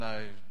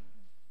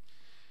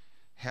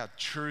how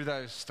true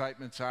those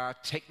statements are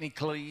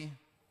technically,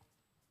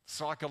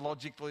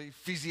 psychologically,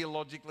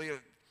 physiologically.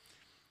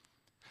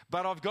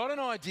 But I've got an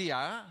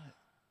idea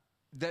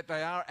that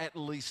they are at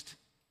least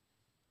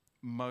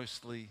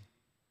mostly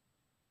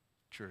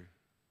true.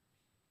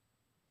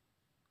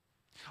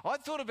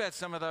 I'd thought about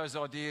some of those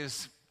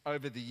ideas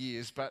over the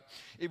years, but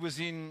it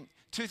was in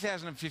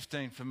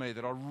 2015 for me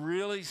that I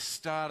really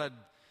started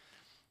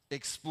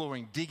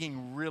exploring,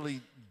 digging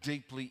really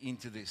deeply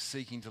into this,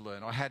 seeking to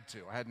learn. I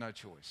had no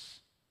choice.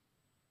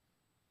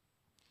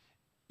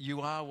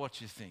 You are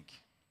what you think.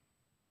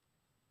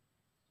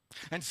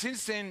 And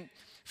since then,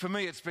 for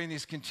me, it's been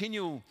this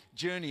continual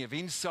journey of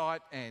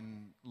insight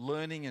and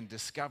learning and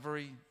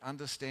discovery,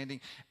 understanding.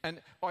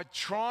 And I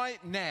try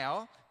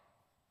now,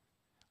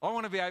 I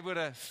want to be able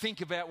to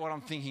think about what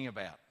I'm thinking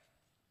about.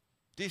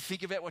 Do you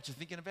think about what you're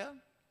thinking about?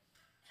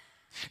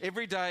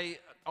 Every day,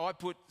 I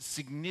put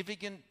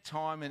significant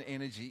time and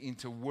energy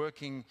into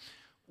working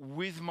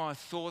with my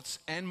thoughts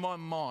and my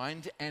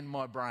mind and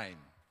my brain.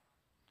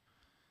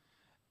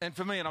 And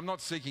for me, and I'm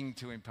not seeking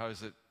to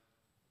impose it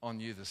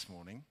on you this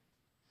morning,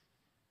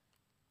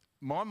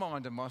 my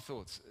mind and my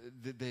thoughts,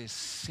 they're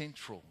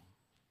central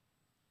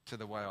to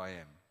the way I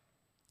am.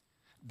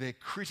 They're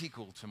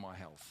critical to my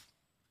health.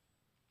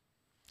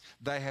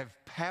 They have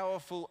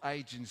powerful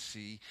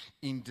agency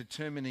in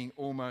determining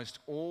almost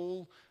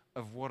all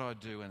of what I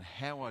do and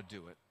how I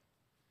do it,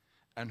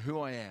 and who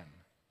I am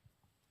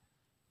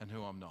and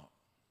who I'm not.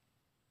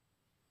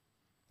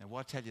 Now,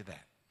 why tell you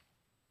that?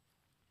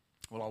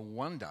 Well, I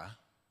wonder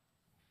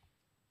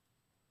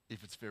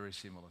if it's very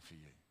similar for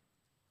you.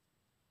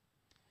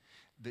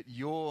 That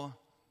your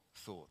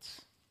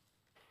thoughts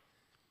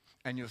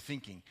and your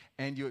thinking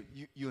and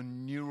your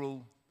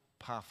neural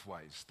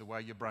pathways, the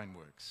way your brain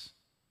works,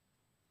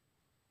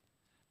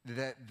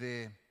 that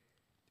they're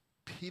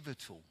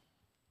pivotal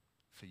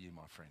for you,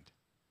 my friend,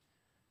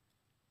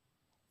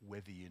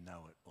 whether you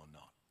know it or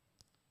not.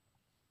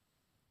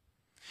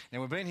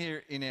 Now, we've been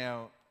here in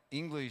our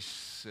English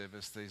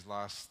service these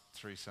last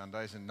 3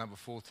 Sundays, and number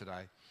 4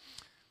 today,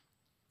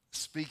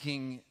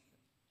 speaking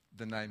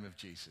the name of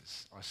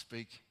Jesus. I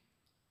speak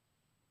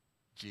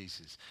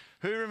Jesus.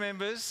 Who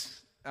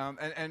remembers,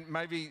 and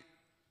maybe,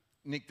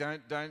 Nick,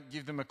 don't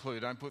give them a clue,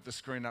 don't put the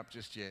screen up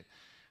just yet.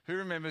 Who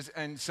remembers,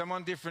 and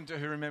someone different to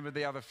who remembered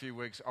the other few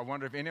weeks, I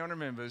wonder if anyone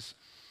remembers,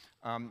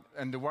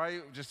 and the way,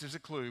 just as a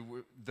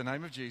clue, the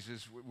name of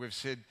Jesus, we've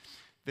said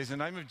there's a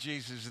name of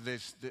Jesus,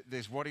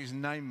 there's what his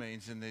name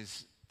means, and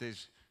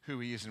there's who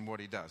he is and what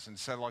he does. And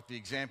so like the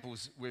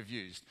examples we've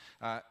used,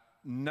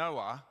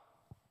 Noah,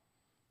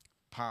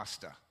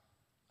 pastor,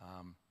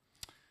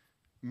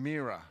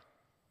 Mira,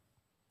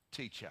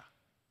 teacher.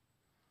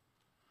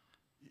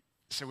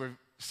 So we've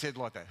said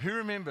like that. Who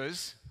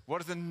remembers, what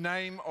does the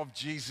name of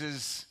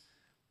Jesus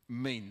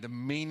mean? The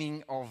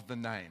meaning of the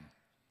name.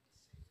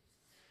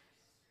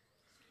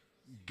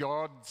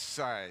 God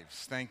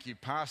saves. Thank you.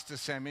 Pastor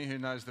Sammy, who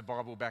knows the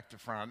Bible back to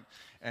front.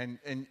 And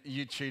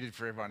you cheated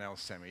for everyone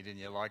else, Sammy, didn't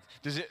you? Like,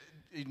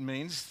 it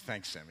means,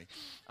 thanks, Sammy.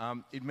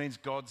 It means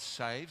God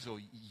saves, or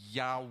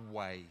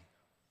Yahweh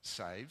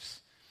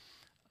saves.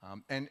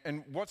 And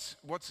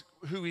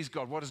who is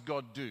God? What does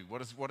God do?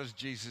 What does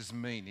Jesus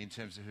mean in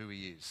terms of who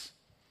he is?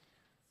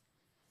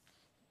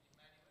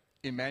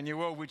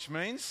 Emmanuel, which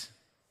means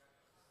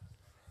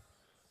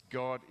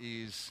God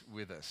is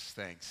with us.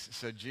 Thanks.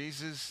 So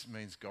Jesus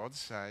means God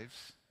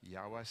saves,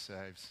 Yahweh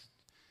saves,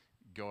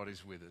 God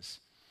is with us.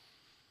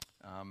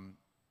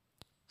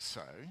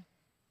 So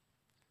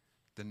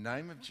the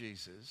name of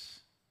Jesus,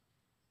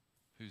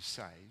 who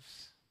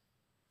saves,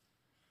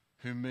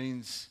 who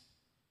means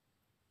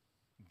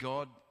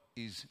God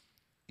is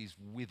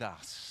with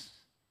us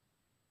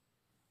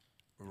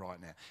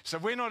right now. So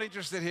we're not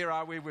interested here,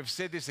 are we? We've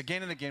said this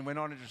again and again. We're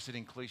not interested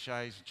in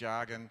cliches,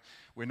 jargon.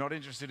 We're not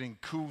interested in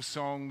cool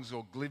songs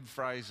or glib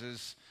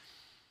phrases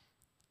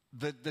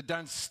that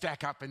don't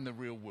stack up in the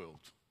real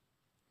world.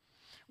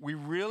 We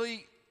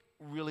really,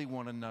 really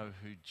want to know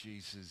who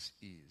Jesus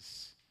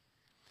is.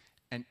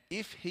 And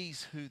if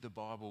he's who the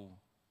Bible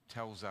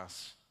tells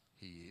us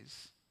he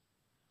is,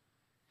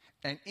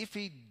 and if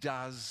he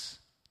does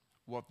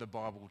what the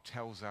Bible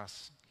tells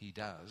us he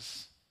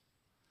does,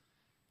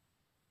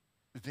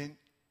 then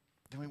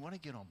we want to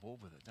get on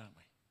board with it, don't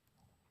we?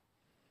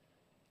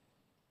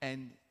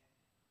 And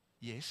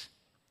yes,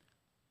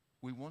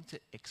 we want to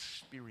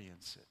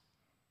experience it.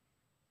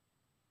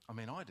 I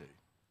mean, I do.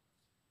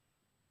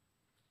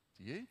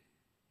 Do you?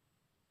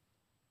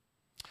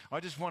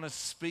 I just want to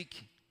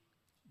speak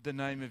the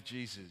name of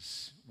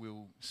Jesus.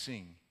 We'll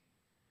sing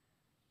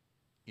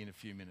in a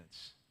few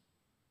minutes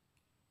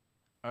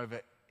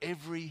over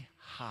every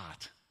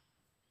heart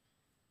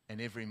and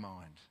every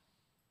mind.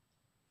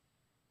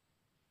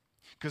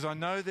 Because I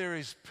know there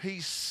is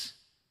peace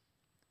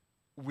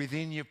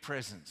within your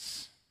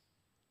presence.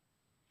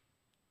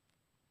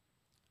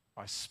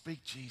 I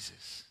speak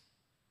Jesus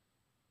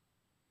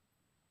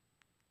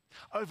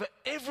over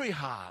every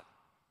heart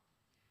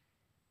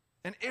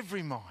and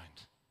every mind.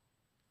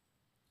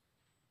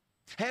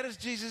 How does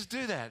Jesus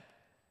do that?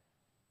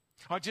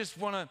 I just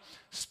want to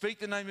speak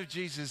the name of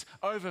Jesus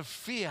over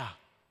fear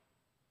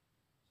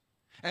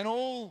and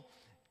all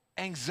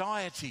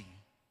anxiety.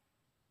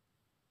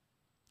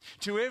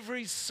 To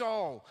every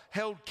soul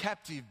held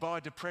captive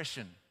by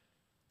depression,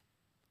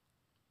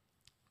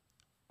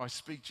 I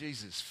speak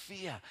Jesus.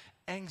 Fear,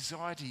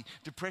 anxiety,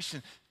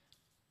 depression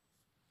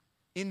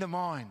in the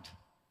mind,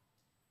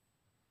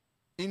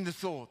 in the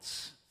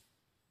thoughts,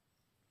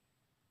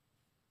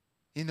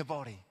 in the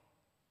body.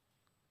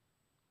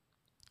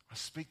 I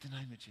speak the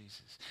name of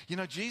Jesus. You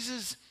know,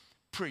 Jesus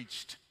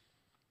preached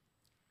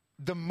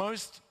the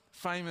most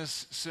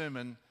famous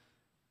sermon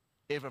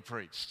ever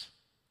preached.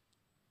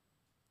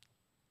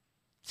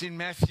 It's in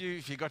Matthew,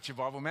 if you've got your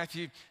Bible,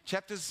 Matthew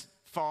chapters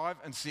 5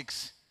 and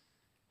 6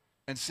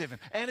 and 7.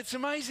 And it's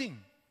amazing.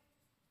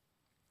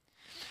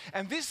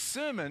 And this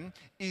sermon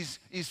is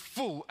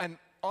full, and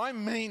I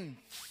mean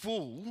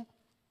full,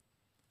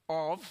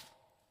 of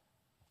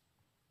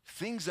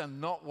things are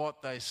not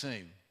what they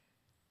seem.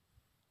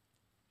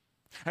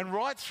 And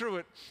right through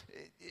it,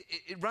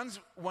 it runs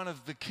one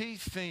of the key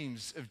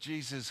themes of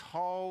Jesus'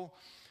 whole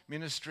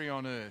ministry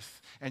on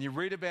earth. And you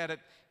read about it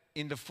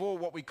in the four,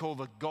 what we call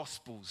the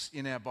Gospels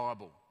in our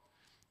Bible.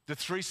 The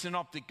three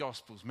synoptic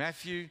Gospels,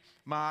 Matthew,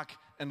 Mark,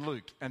 and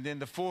Luke. And then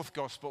the fourth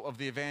Gospel of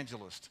the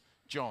evangelist,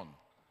 John.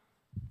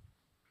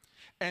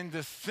 And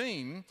the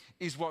theme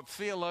is what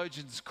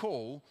theologians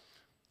call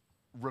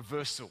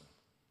reversal.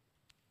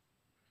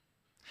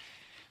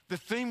 The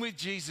theme with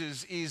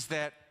Jesus is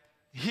that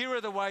here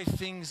are the way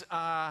things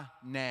are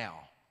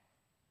now.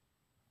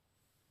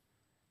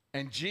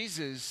 And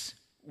Jesus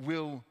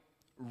will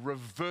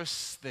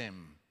reverse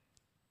them.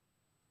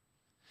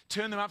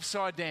 Turn them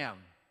upside down.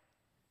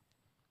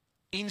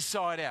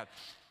 Inside out.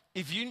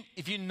 If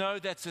you know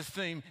that's a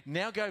theme,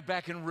 now go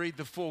back and read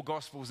the four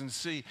Gospels and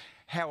see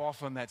how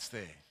often that's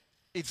there.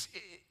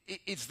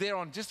 It's there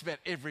on just about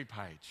every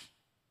page.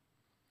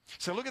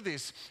 So look at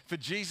this. For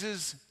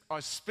Jesus, I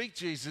speak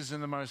Jesus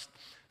in the most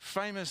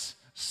famous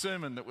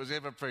sermon that was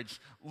ever preached.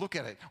 Look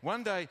at it.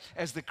 One day,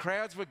 as the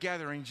crowds were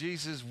gathering,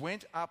 Jesus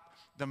went up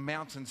the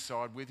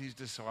mountainside with his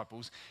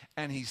disciples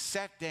and he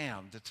sat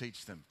down to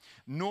teach them.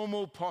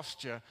 Normal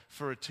posture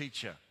for a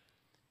teacher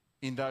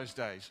in those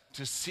days,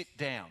 to sit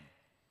down.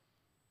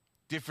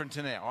 Different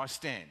to now. I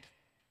stand.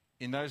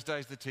 In those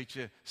days, the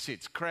teacher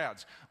sits.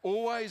 Crowds,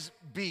 always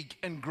big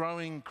and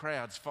growing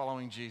crowds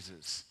following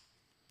Jesus.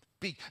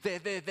 Big.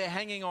 They're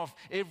hanging off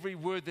every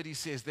word that he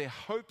says. They're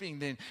hoping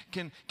then,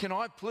 can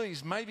I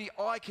please, maybe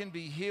I can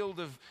be healed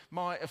of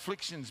my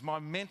afflictions, my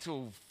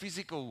mental,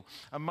 physical,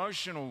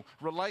 emotional,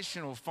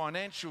 relational,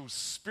 financial,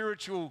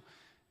 spiritual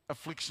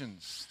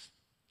afflictions.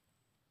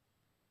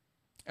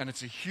 And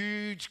it's a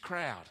huge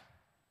crowd.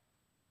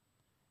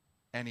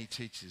 And he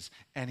teaches.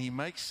 And he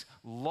makes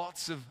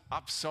lots of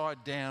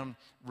upside down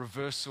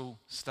reversal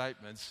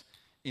statements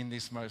in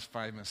this most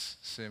famous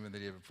sermon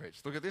that he ever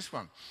preached. Look at this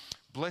one.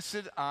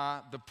 Blessed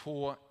are the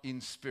poor in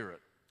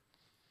spirit.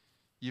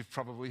 You've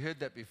probably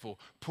heard that before.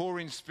 Poor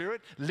in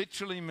spirit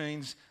literally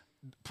means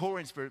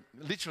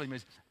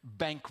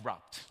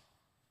bankrupt.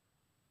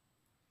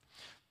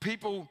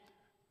 People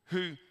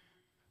who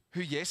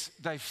yes,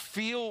 they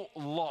feel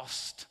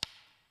lost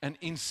and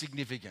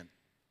insignificant.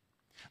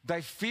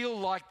 They feel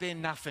like they're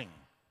nothing.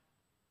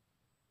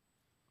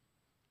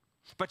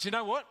 But you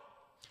know what?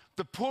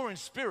 The poor in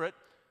spirit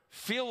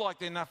feel like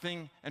they're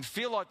nothing and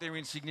feel like they're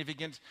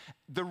insignificant.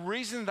 The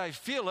reason they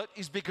feel it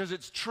is because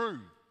it's true.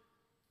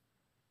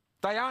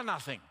 They are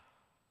nothing.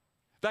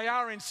 They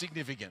are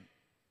insignificant.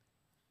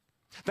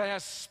 They are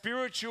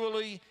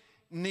spiritually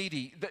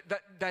needy.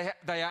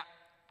 They are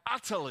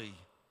utterly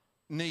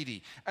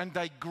needy. And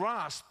they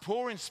grasp,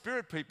 poor in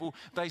spirit people,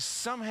 they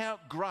somehow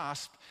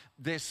grasp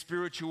their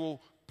spiritual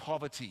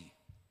poverty.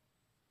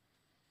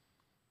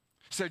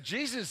 So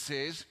Jesus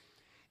says,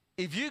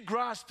 if you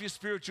grasp your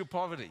spiritual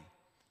poverty,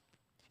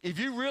 if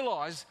you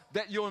realize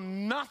that you're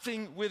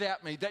nothing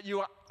without me, that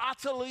you are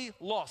utterly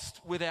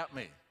lost without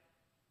me,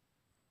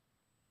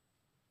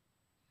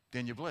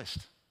 then you're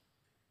blessed.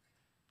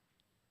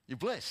 You're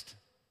blessed.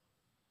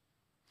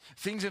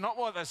 Things are not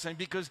what they seem,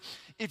 because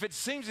if it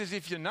seems as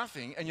if you're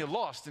nothing and you're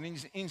lost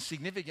and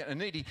insignificant and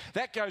needy,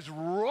 that goes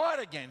right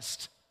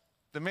against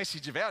the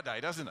message of our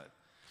day, doesn't it?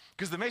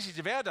 Because the message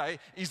of our day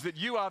is that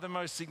you are the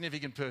most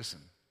significant person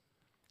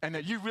and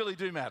that you really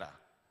do matter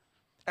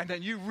and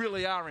that you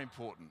really are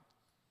important.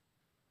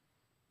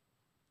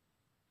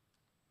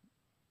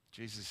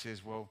 Jesus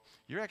says, well,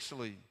 you're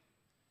actually,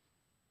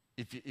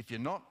 if you're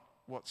not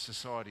what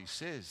society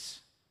says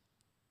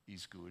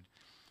is good,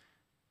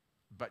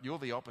 but you're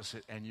the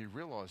opposite and you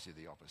realize you're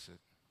the opposite,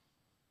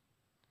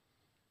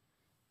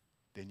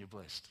 then you're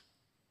blessed.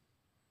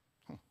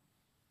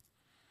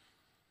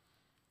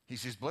 He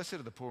says, blessed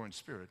are the poor in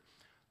spirit,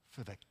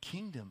 for the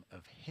kingdom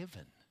of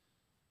heaven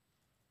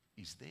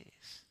is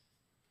theirs.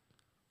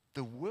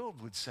 The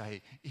world would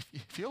say, if you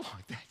feel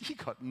like that, you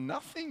got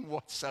nothing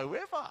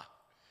whatsoever.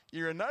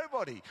 You're a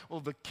nobody.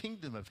 Well, the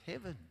kingdom of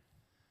heaven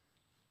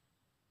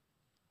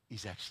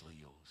is actually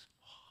yours.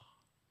 Oh,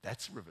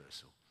 that's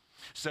reversal.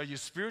 So you're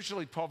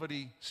spiritually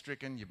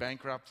poverty-stricken, you're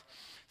bankrupt.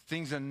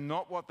 Things are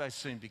not what they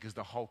seem because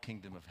the whole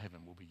kingdom of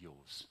heaven will be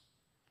yours.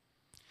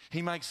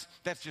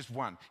 That's just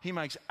one. He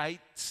makes 8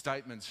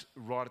 statements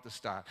right at the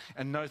start.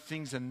 And no,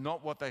 things are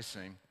not what they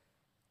seem.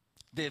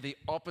 They're the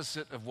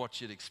opposite of what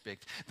you'd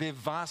expect. They're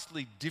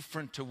vastly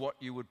different to what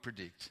you would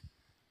predict.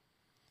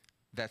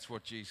 That's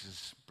what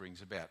Jesus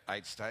brings about.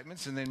 8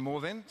 statements. And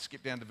then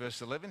skip down to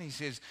verse 11. He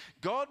says,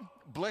 God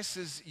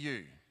blesses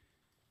you.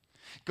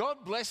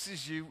 God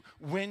blesses you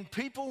when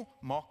people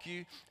mock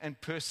you and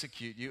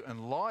persecute you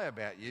and lie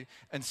about you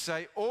and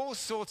say all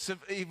sorts of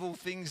evil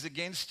things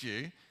against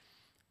you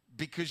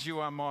because you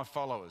are my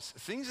followers.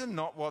 Things are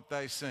not what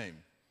they seem.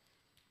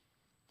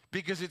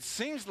 Because it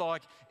seems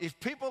like if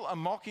people are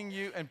mocking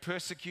you and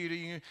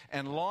persecuting you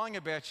and lying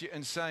about you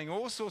and saying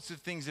all sorts of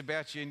things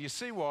about you, and you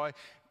see why,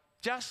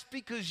 just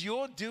because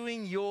you're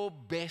doing your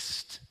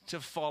best to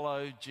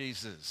follow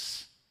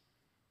Jesus.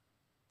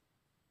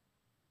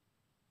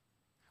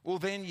 Well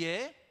then,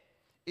 yeah,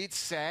 it's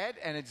sad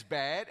and it's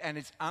bad and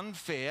it's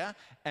unfair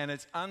and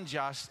it's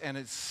unjust and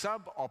it's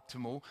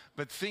suboptimal,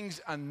 but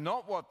things are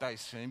not what they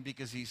seem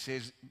because he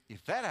says,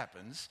 if that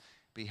happens,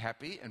 be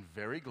happy and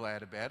very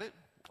glad about it.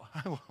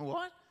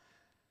 What?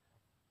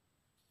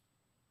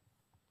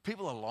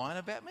 People are lying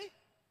about me?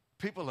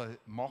 People are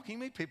mocking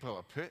me?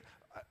 People are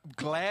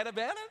glad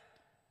about it?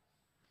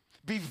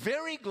 Be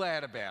very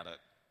glad about it.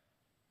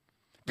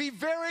 Be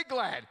very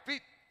glad.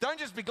 Don't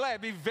just be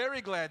glad, be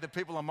very glad that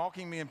people are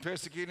mocking me and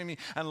persecuting me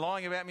and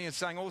lying about me and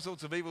saying all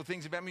sorts of evil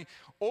things about me.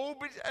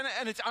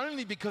 And it's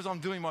only because I'm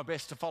doing my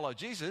best to follow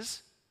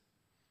Jesus.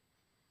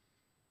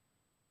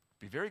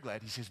 Be very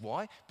glad. He says,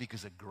 why?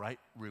 Because a great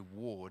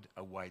reward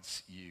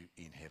awaits you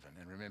in heaven.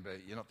 And remember,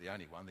 you're not the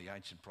only one. The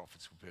ancient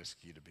prophets were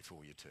persecuted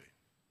before you too.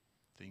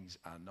 Things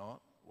are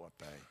not what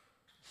they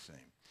seem.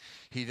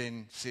 He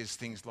then says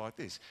things like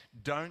this.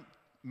 Don't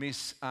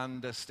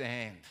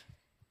misunderstand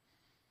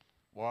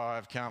why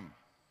I've come.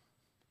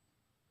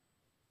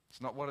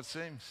 It's not what it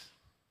seems.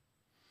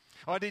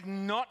 I did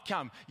not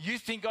come. You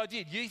think I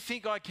did. You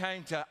think I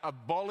came to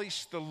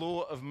abolish the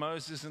law of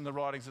Moses and the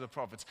writings of the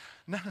prophets.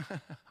 No,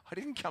 I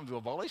didn't come to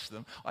abolish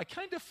them. I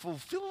came to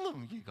fulfill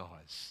them, you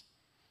guys.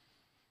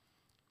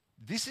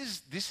 This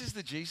is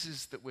the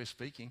Jesus that we're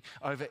speaking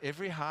over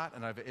every heart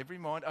and over every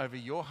mind, over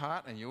your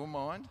heart and your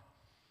mind,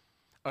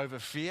 over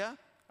fear,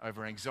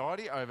 over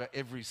anxiety, over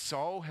every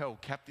soul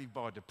held captive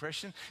by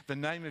depression. The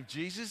name of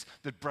Jesus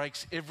that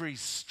breaks every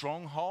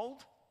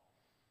stronghold.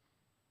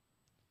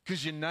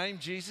 Because your name,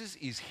 Jesus,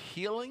 is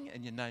healing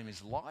and your name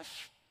is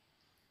life.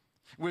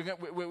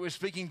 We're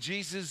speaking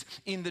Jesus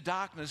in the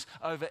darkness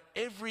over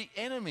every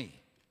enemy.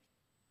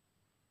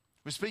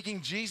 We're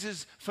speaking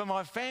Jesus for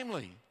my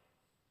family.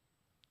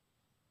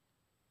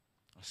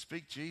 I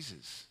speak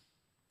Jesus.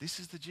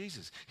 This is the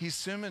Jesus. His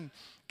sermon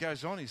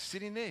goes on. He's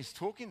sitting there. He's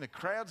talking. The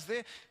crowd's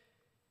there.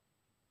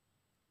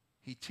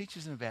 He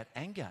teaches them about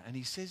anger and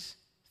he says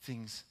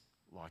things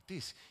like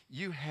this.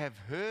 You have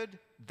heard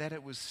that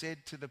it was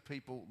said to the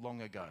people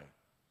long ago.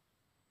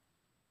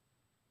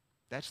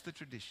 That's the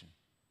tradition.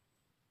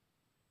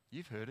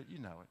 You've heard it, you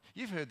know it.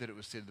 You've heard that it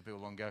was said to the people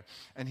long ago.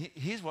 And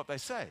here's what they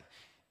say,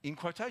 in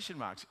quotation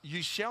marks.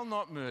 You shall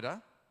not murder,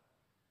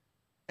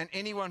 and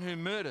anyone who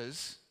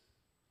murders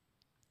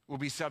will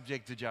be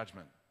subject to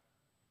judgment.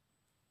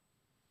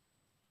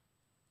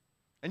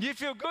 And you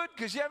feel good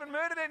because you haven't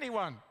murdered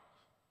anyone.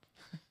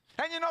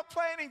 And you're not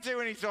planning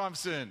to anytime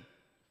soon.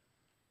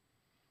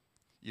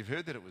 You've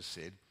heard that it was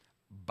said,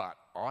 but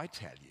I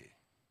tell you,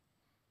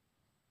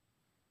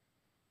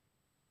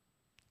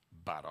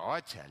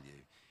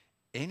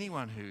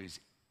 anyone who is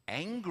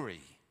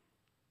angry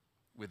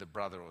with a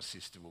brother or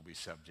sister will be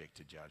subject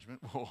to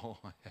judgment.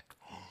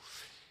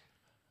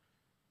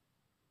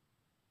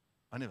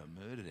 I never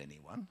murdered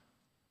anyone.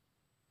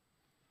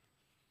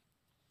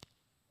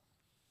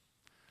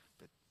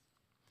 But it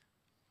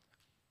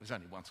was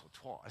only once or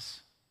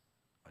twice.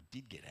 I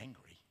did get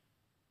angry.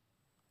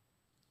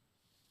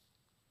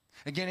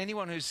 Again,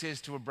 anyone who says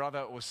to a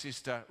brother or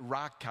sister,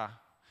 raka,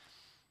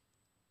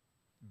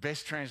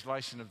 best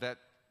translation of that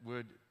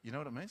word, you know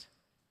what it means?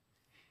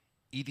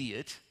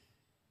 Idiot.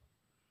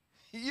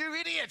 You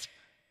idiot!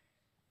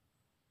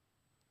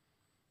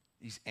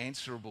 Is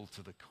answerable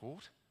to the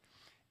court.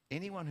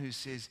 Anyone who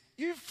says,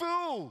 you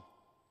fool,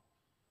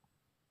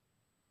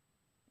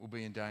 will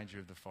be in danger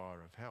of the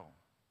fire of hell.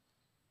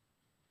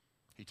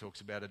 He talks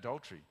about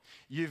adultery.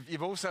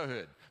 You've also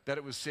heard that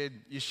it was said,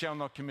 you shall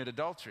not commit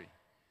adultery.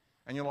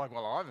 And you're like,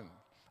 well,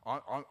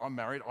 I'm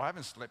married. I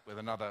haven't slept with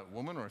another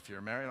woman, or if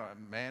you're married,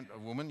 a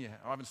woman,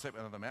 I haven't slept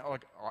with another man.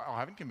 Like, I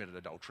haven't committed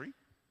adultery.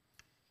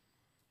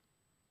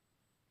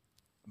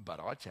 But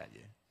I tell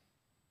you,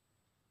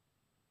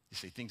 you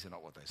see, things are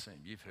not what they seem.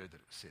 You've heard that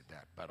it was said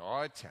that. But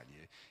I tell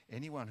you,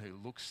 anyone who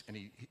looks, and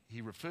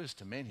he refers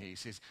to men here, he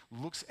says,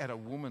 looks at a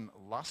woman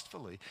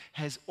lustfully,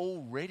 has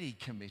already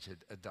committed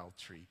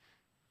adultery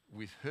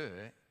with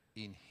her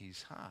in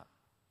his heart.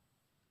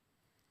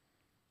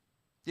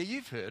 Yeah,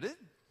 you've heard it.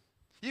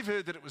 You've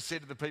heard that it was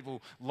said to the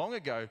people long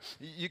ago,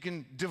 you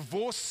can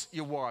divorce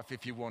your wife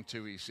if you want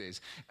to, he says,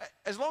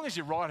 as long as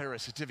you write her a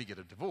certificate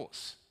of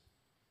divorce.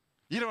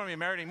 You don't want to be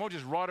married anymore,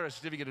 just write her a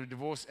certificate of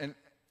divorce and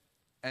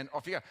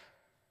off you go.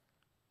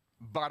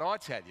 But I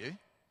tell you,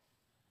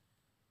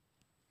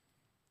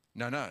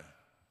 no.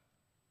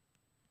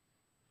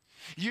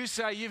 You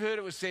say, you've heard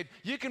it was said,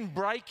 you can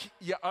break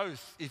your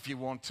oath if you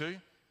want to,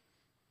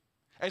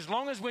 as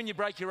long as when you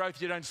break your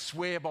oath you don't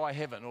swear by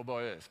heaven or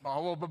by earth.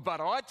 Oh, well, but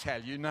I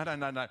tell you, no.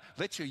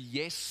 Let your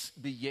yes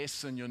be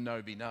yes and your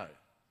no be no.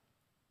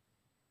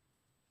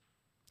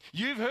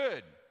 You've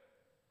heard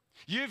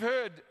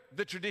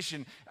the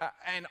tradition,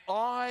 an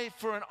eye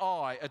for an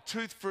eye, a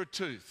tooth for a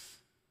tooth.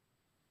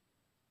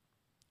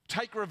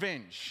 Take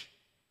revenge.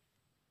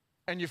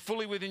 And you're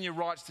fully within your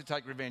rights to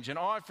take revenge. An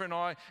eye for an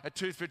eye, a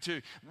tooth for a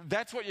tooth.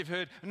 That's what you've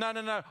heard.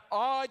 No.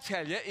 I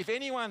tell you, if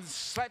anyone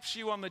slaps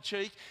you on the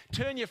cheek,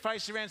 turn your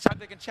face around so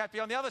they can chap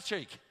you on the other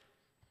cheek.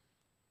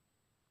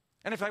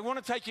 And if they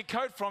want to take your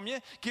coat from you,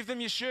 give them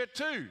your shirt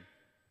too.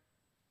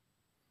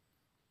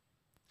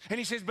 And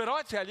he says, but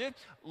I tell you,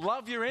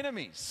 love your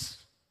enemies.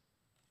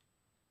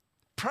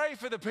 Pray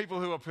for the people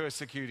who are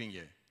persecuting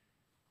you.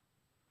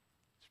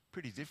 It's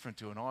pretty different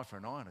to an eye for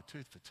an eye and a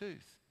tooth for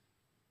tooth.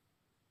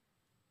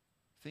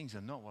 Things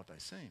are not what they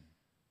seem.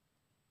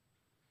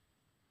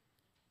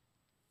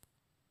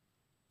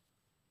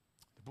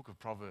 The book of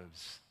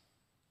Proverbs,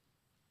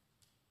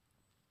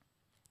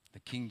 the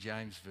King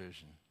James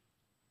Version,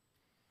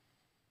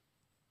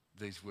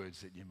 these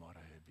words that you might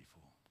have heard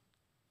before.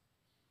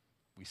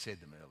 We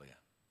said them earlier.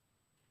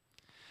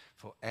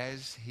 For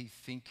as he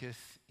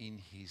thinketh in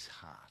his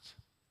heart,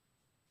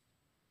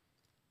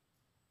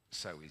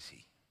 so is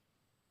he.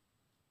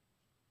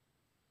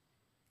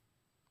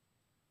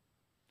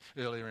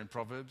 Earlier in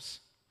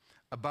Proverbs,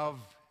 above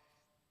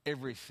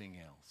everything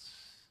else,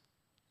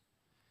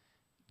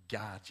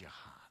 guard your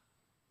heart.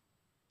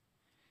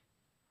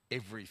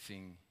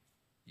 Everything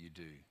you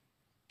do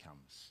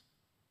comes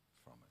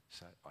from it.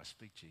 So I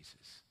speak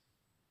Jesus.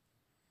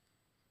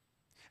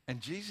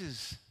 And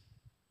Jesus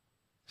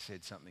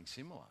said something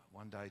similar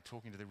one day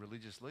talking to the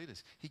religious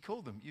leaders. He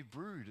called them, you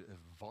brood of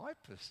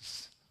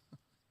vipers.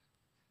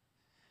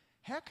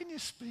 How can you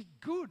speak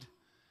good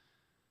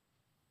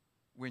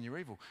when you're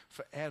evil?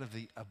 For out of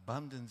the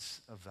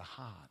abundance of the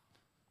heart,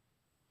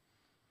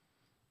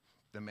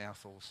 the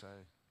mouth also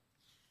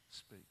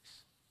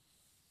speaks.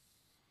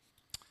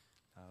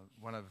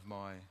 One of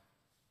my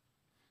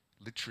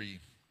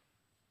literary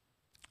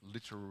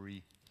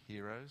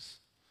heroes,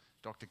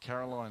 Dr.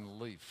 Caroline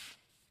Leaf,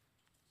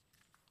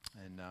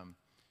 and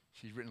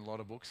she's written a lot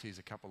of books. Here's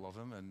a couple of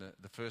them. And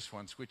the first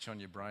one, Switch on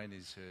Your Brain,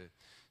 is her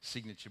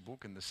signature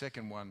book. And the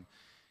second one,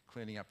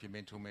 Cleaning Up Your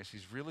Mental Mess,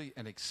 is really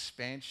an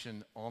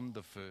expansion on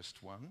the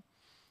first one.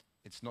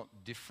 It's not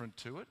different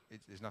to it.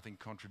 There's nothing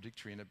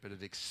contradictory in it, but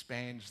it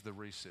expands the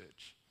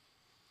research.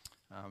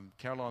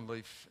 Caroline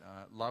Leaf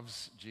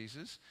loves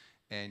Jesus,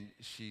 and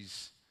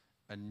she's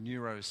a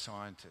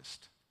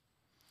neuroscientist.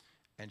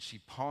 And she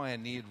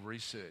pioneered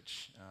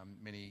research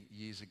many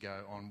years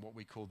ago on what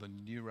we call the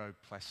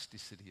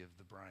neuroplasticity of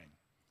the brain.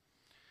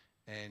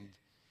 And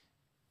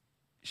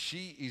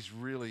she is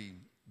really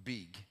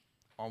big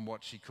on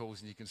what she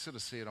calls, and you can sort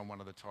of see it on one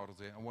of the titles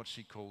there, on what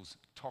she calls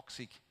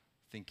toxic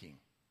thinking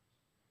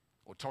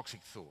or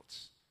toxic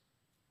thoughts.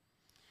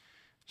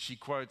 She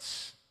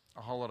quotes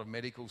a whole lot of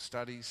medical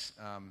studies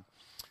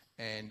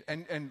and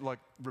like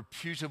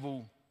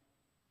reputable,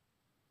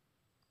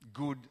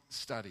 good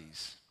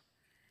studies.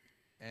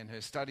 And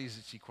her studies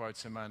that she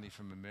quotes are mainly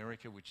from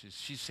America, which is,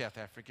 she's South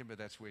African, but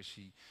that's where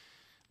she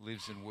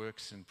lives and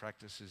works and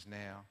practices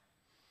now.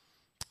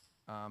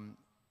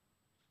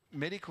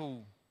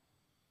 Medical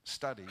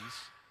studies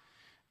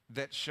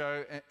that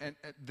show, and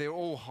they're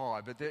all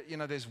high, but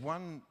there's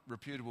one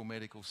reputable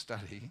medical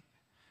study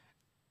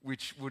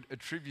which would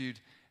attribute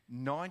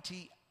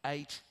 98%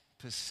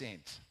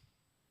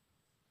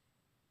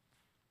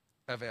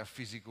 of our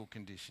physical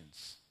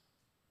conditions,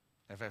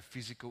 of our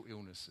physical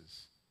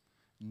illnesses,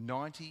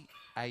 98%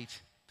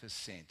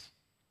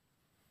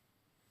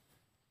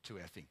 to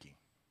our thinking,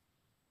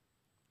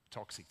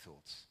 toxic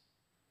thoughts.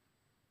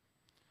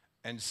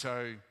 And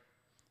so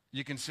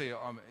you can see,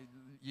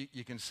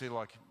 you can see,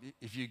 like,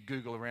 if you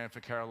Google around for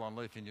Caroline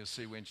Leaf, and you'll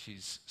see when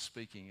she's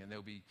speaking, and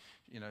there'll be,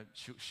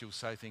 she'll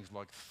say things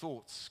like,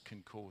 thoughts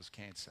can cause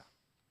cancer.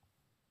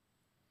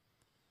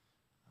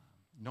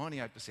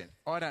 98%.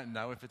 I don't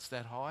know if it's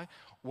that high.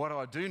 What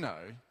I do know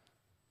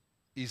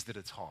is that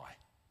it's high.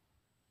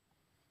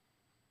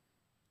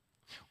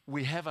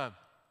 We have a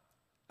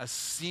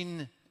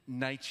sin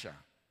nature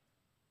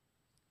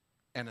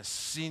and a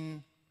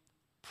sin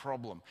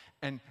problem.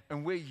 And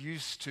we're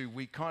used to,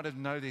 we kind of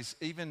know this,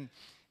 even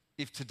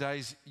if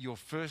today's your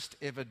first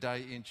ever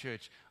day in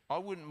church, I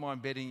wouldn't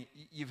mind betting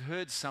you've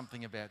heard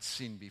something about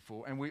sin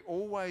before, and we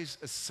always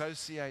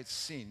associate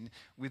sin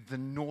with the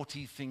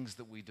naughty things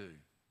that we do.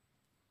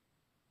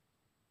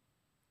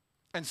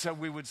 And so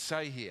we would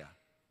say here,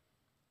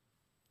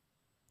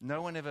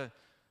 no one ever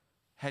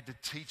had to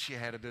teach you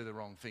how to do the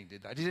wrong thing,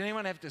 did they? Did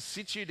anyone have to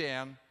sit you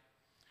down?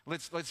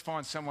 Let's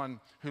find someone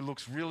who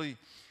looks really,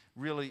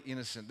 really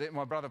innocent.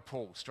 My brother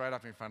Paul, straight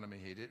up in front of me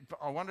here.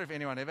 I wonder if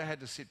anyone ever had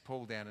to sit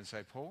Paul down and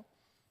say, Paul,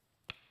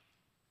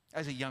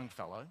 as a young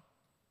fellow,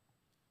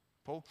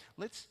 Paul,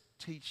 let's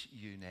teach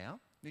you now.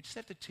 We just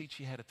have to teach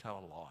you how to tell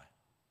a lie.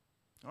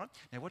 All right?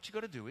 Now, what you've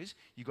got to do is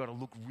you've got to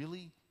look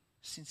really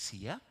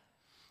sincere,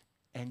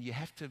 and you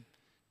have to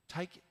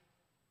take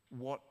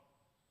what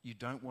you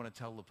don't want to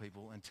tell the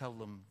people and tell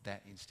them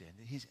that instead.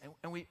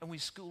 And we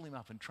school him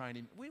up and train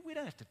him. We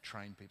don't have to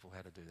train people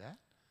how to do that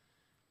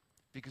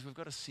because we've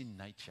got a sin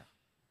nature.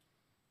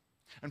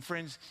 And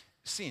friends,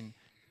 sin,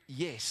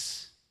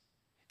 yes,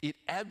 it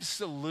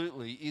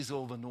absolutely is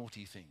all the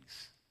naughty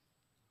things.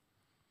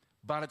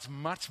 But it's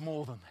much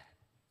more than that.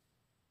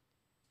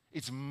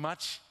 It's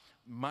much,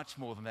 much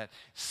more than that.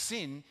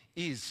 Sin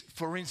is,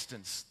 for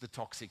instance, the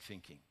toxic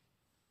thinking.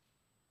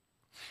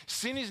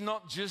 Sin is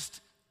not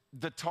just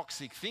the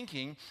toxic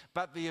thinking,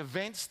 but the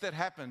events that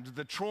happened,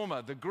 the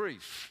trauma, the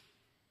grief.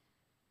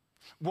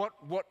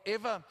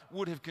 Whatever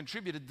would have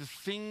contributed, the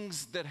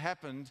things that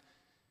happened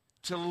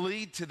to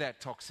lead to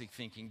that toxic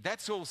thinking.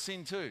 That's all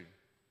sin too.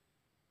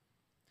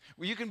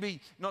 Well, you can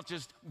be not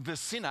just the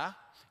sinner,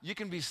 you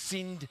can be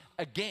sinned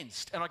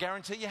against, and I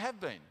guarantee you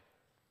have been,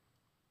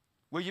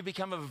 where you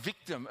become a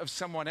victim of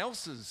someone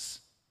else's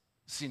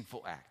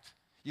sinful act.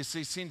 You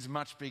see, sin's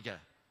much bigger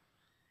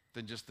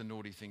than just the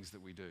naughty things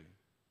that we do.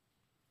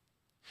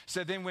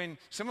 So then when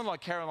someone like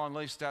Caroline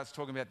Leaf starts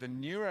talking about the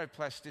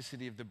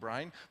neuroplasticity of the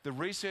brain, the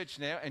research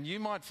now, and you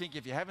might think,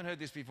 if you haven't heard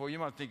this before, you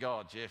might think,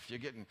 oh, Geoff, you're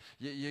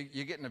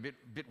getting a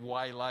bit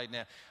waylaid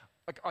now.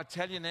 I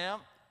tell you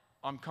now,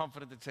 I'm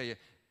confident to tell you,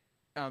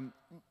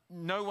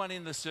 no one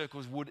in the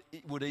circles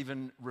would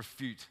even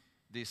refute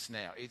this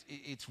now.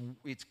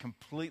 It's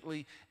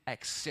completely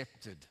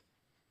accepted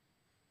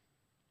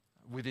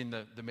within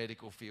the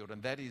medical field,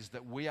 and that is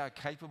that we are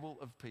capable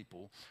of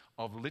people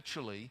of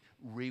literally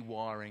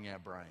rewiring our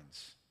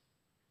brains.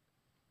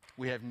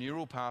 We have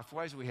neural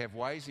pathways, we have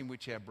ways in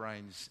which our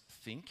brains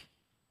think,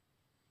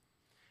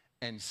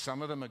 and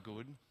some of them are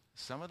good,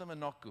 some of them are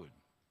not good.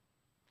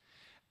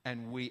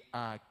 And we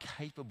are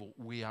capable,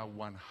 we are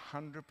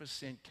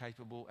 100%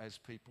 capable as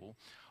people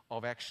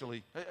of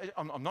actually,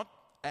 I'm not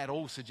at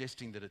all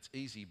suggesting that it's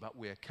easy, but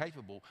we're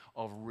capable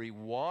of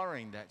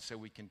rewiring that so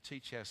we can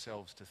teach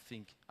ourselves to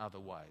think other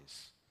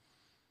ways.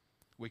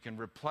 We can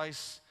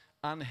replace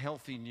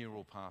unhealthy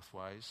neural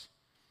pathways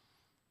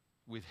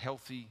with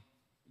healthy,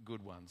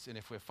 good ones. And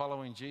if we're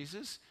following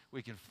Jesus,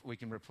 we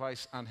can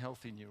replace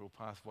unhealthy neural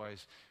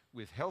pathways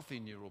with healthy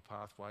neural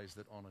pathways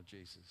that honour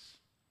Jesus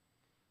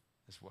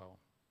as well.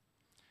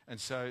 And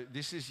so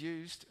this is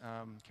used,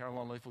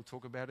 Caroline Leaf will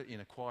talk about it,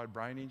 in acquired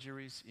brain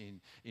injuries,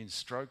 in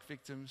stroke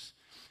victims,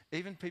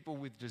 even people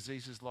with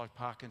diseases like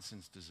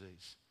Parkinson's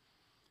disease,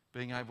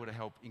 being able to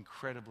help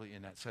incredibly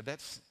in that. So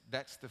that's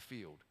the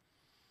field.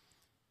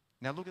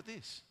 Now look at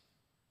this.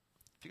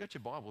 If you've got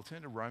your Bible,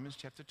 turn to Romans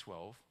chapter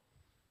 12,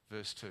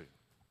 verse 2.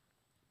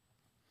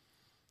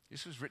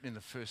 This was written in the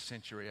 1st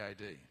century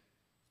AD,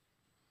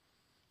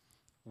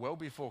 well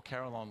before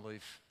Caroline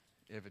Leaf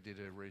ever did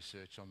her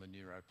research on the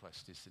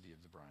neuroplasticity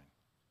of the brain.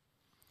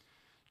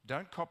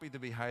 Don't copy the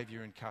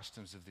behaviour and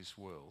customs of this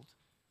world,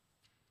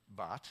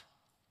 but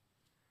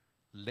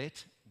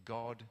let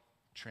God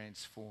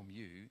transform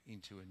you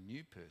into a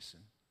new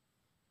person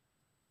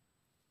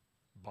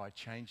by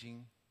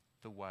changing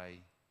the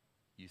way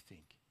you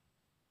think.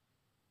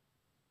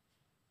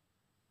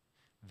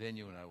 Then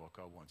you'll know what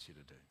God wants you to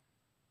do.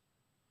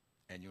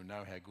 And you'll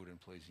know how good and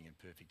pleasing and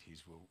perfect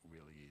His will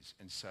really is.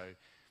 And so,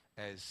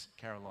 as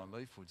Caroline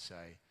Leaf would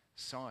say,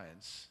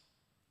 science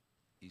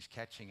is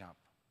catching up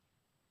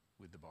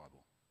with the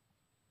Bible.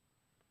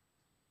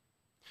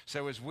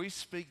 So as we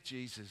speak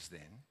Jesus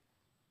then,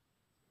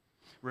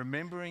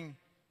 remembering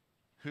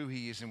who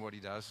He is and what He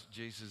does,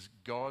 Jesus,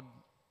 God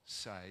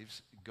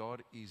saves,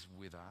 God is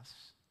with us.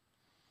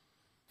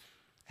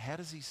 How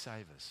does He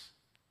save us?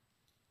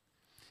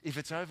 If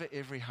it's over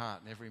every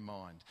heart and every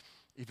mind,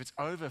 if it's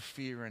over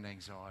fear and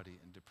anxiety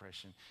and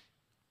depression,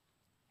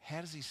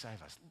 how does He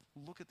save us?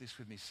 Look at this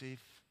with me. See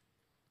if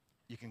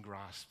you can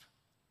grasp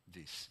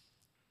this.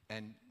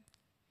 And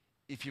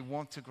if you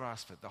want to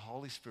grasp it, the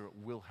Holy Spirit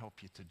will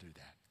help you to do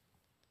that.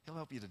 He'll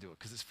help you to do it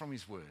because it's from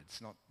His word. It's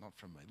not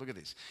from me. Look at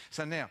this.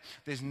 So now,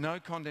 there's no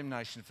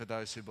condemnation for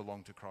those who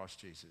belong to Christ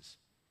Jesus.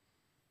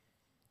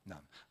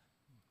 None.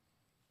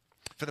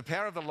 For the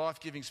power of the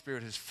life-giving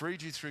Spirit has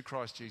freed you through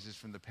Christ Jesus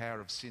from the power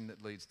of sin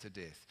that leads to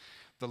death.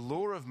 The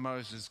law of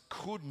Moses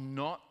could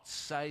not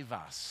save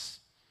us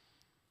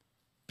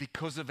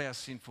because of our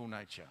sinful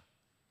nature.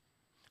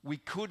 We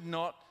could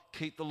not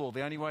keep the law.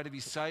 The only way to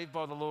be saved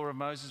by the law of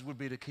Moses would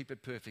be to keep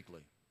it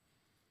perfectly.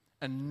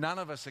 And none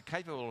of us are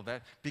capable of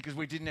that because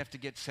we didn't have to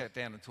get sat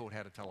down and taught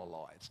how to tell a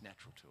lie. It's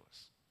natural to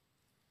us.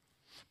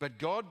 But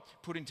God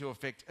put into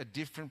effect a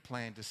different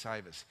plan to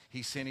save us.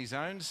 He sent His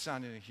own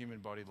Son in a human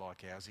body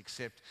like ours,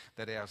 except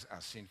that ours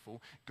are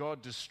sinful.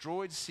 God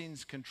destroyed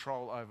sin's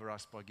control over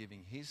us by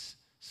giving His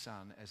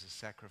Son as a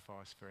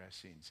sacrifice for our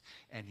sins.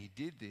 And he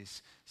did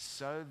this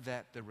so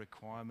that the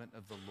requirement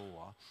of the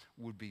law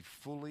would be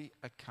fully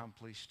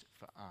accomplished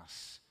for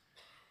us,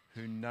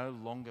 who no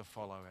longer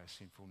follow our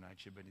sinful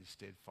nature, but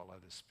instead follow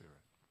the Spirit.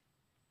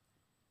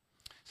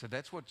 So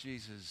that's what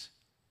Jesus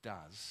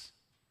does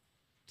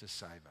to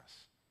save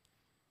us.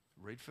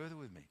 Read further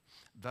with me.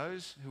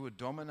 Those who are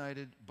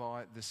dominated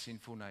by the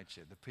sinful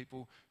nature, the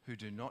people who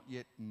do not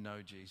yet know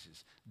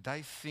Jesus,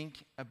 they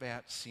think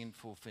about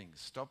sinful things.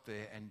 Stop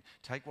there and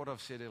take what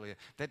I've said earlier.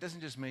 That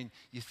doesn't just mean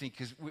you think,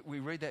 because we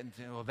read that and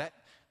think, well,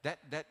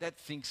 that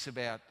thinks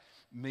about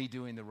me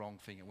doing the wrong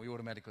thing. And we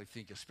automatically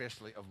think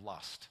especially of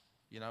lust,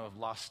 of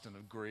lust and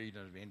of greed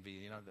and of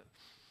envy,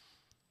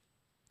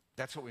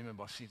 That's what we mean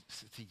by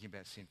thinking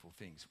about sinful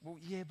things. Well,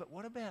 yeah, but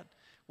what about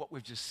what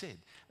we've just said?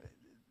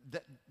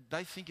 That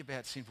they think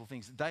about sinful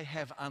things. They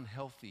have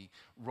unhealthy,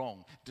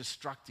 wrong,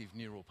 destructive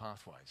neural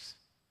pathways.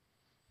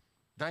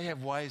 They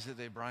have ways that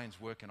their brains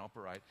work and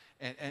operate,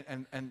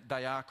 and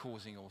they are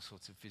causing all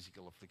sorts of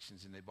physical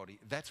afflictions in their body.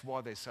 That's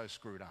why they're so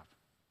screwed up.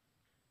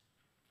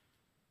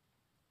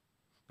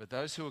 But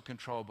those who are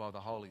controlled by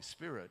the Holy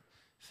Spirit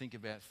think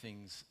about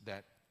things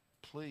that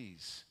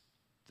please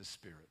the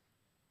Spirit.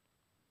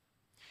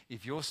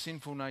 If your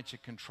sinful nature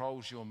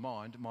controls your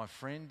mind, my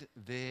friend,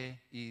 there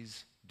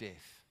is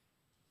death.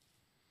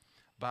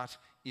 But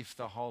if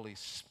the Holy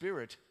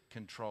Spirit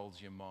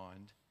controls your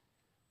mind,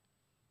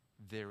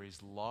 there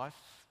is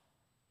life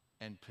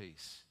and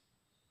peace.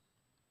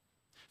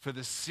 For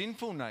the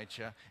sinful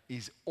nature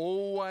is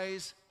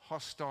always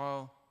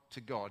hostile to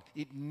God.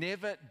 It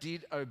never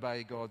did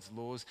obey God's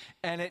laws,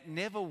 and it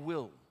never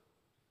will.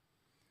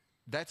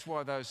 That's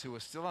why those who are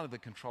still under the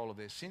control of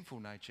their sinful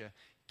nature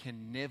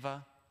can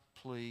never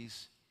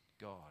please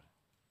God.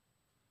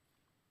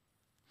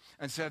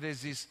 And so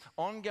there's this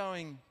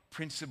ongoing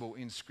principle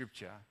in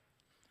Scripture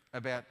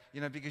about,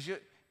 because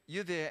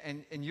you're there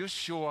and you're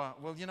sure,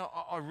 well,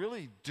 I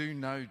really do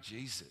know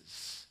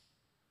Jesus.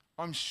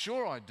 I'm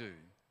sure I do.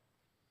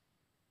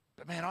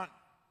 But man,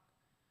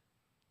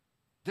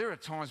 there are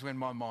times when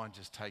my mind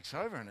just takes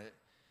over and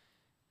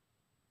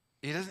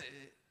it doesn't,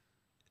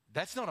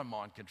 that's not a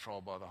mind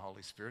controlled by the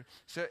Holy Spirit.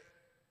 So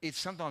it's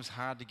sometimes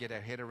hard to get our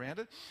head around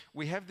it.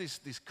 We have this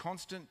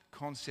constant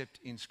concept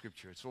in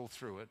Scripture, it's all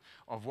through it,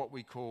 of what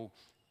we call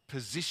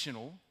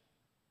positional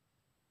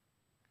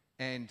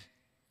and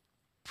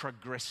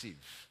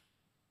progressive.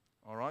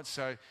 All right?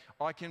 So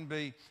I can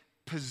be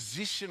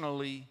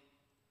positionally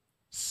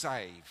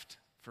saved,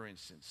 for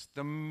instance.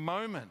 The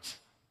moment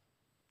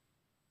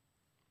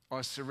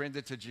I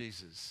surrender to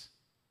Jesus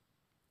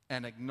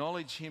and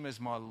acknowledge him as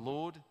my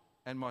Lord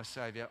and my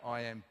Saviour,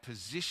 I am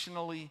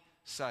positionally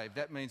saved.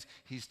 That means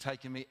he's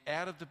taken me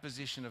out of the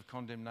position of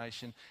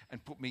condemnation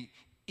and put me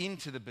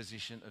into the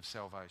position of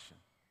salvation.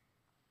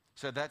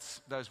 So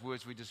that's those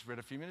words we just read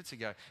a few minutes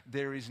ago.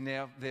 There is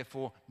now,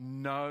 therefore,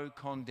 no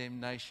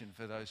condemnation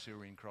for those who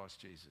are in Christ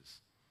Jesus.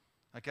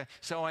 Okay?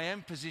 So I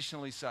am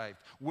positionally saved.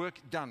 Work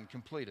done,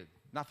 completed.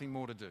 Nothing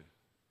more to do.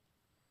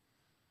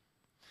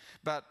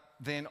 But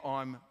then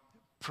I'm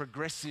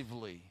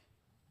progressively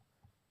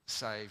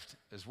saved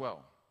as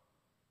well.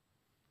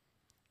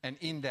 And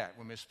in that,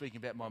 when we're speaking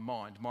about my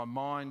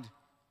mind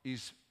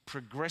is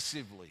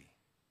progressively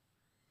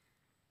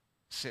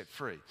set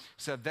free.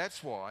 So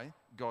that's why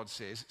God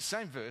says,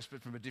 same verse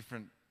but from a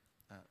different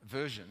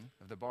version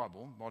of the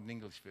Bible, modern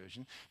English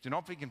version, do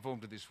not be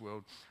conformed to this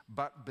world,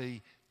 but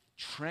be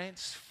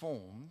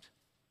transformed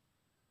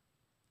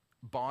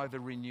by the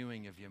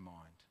renewing of your mind,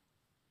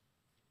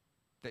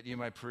 that you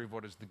may prove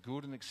what is the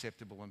good and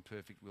acceptable and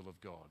perfect will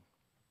of God.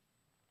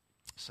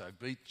 So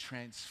be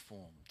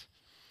transformed.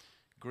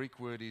 Greek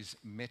word is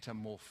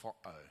metamorpho.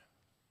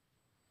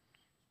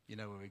 You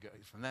know where we go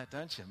from that,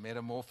 don't you?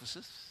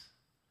 Metamorphosis.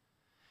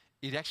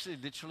 It actually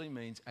literally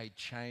means a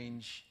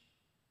change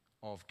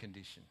of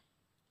condition.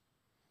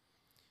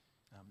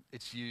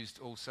 It's used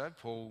also,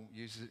 Paul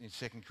uses it in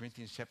 2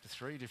 Corinthians chapter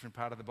 3, a different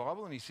part of the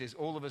Bible, and he says,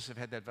 all of us have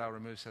had that veil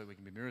removed so that we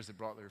can be mirrors that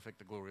brightly reflect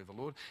the glory of the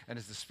Lord. And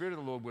as the Spirit of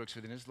the Lord works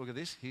within us, look at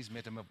this, he's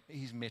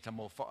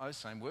metamorpho,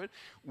 same word,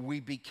 we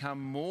become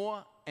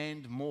more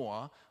and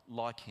more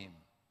like him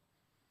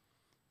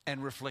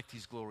and reflect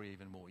his glory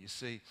even more. You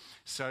see,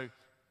 so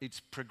it's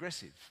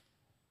progressive.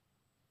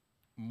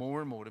 More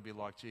and more to be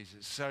like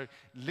Jesus. So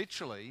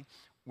literally,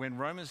 when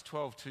Romans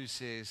 12:2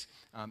 says,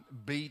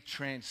 be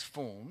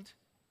transformed,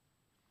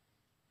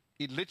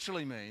 it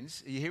literally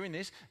means, are you hearing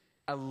this?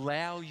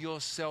 Allow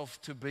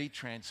yourself to be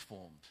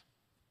transformed.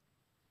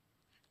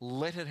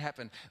 Let it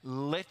happen.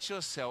 Let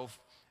yourself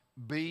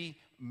be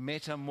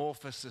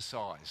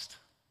metamorphosized.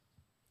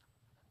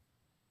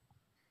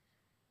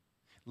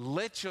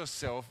 Let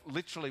yourself,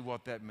 literally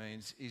what that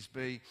means is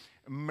be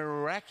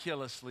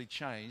miraculously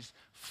changed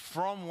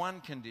from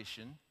one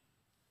condition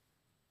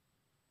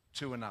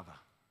to another.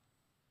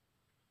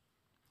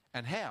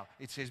 And how?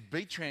 It says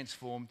be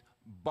transformed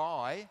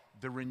by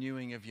the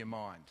renewing of your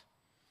mind.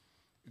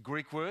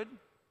 Greek word,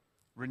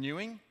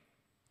 renewing,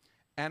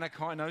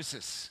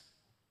 anakinosis.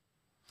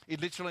 It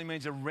literally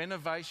means a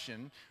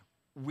renovation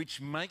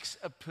which makes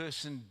a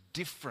person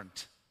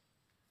different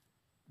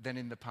than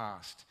in the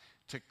past,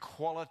 to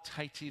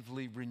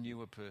qualitatively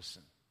renew a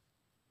person.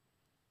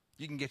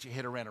 You can get your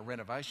head around a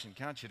renovation,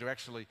 can't you, to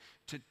actually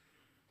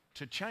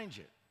to change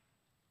it.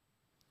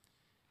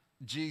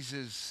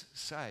 Jesus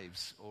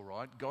saves, all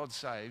right? God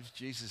saves,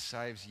 Jesus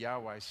saves,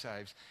 Yahweh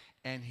saves,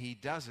 and he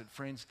does it,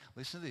 friends,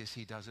 listen to this,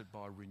 he does it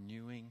by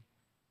renewing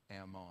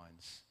our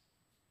minds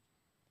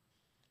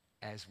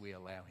as we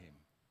allow him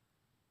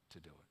to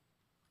do it.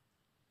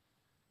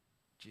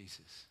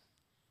 Jesus,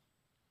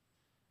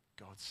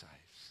 God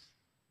saves.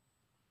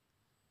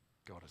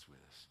 God is with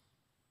us.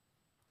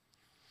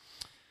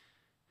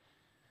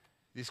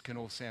 This can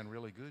all sound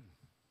really good,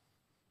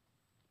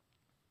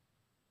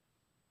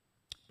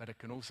 but it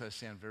can also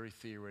sound very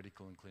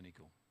theoretical and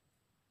clinical.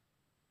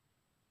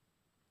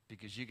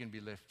 Because you can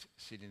be left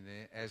sitting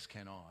there, as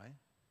can I,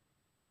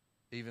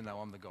 even though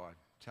I'm the guy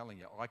telling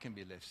you, I can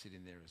be left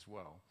sitting there as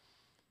well,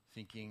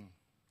 thinking,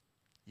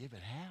 yeah, but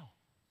how?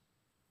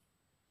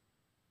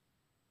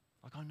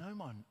 Like, I know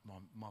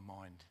my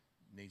mind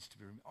needs to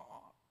be...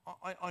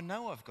 I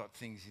know I've got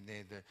things in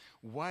there, the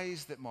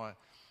ways that my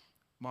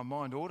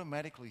mind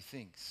automatically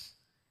thinks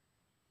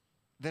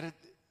that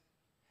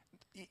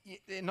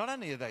not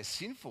only are they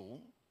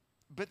sinful,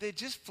 but they're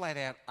just flat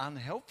out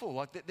unhelpful.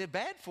 Like, they're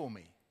bad for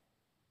me.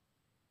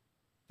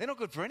 They're not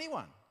good for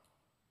anyone.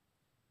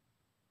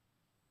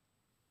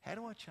 How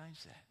do I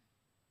change that?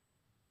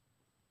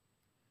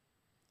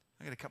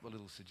 I've got a couple of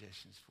little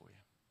suggestions for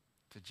you.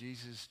 For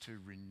Jesus to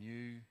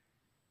renew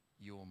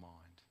your mind.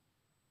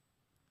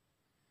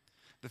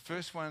 The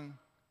first one,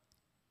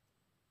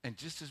 and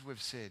just as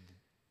we've said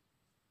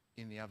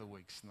in the other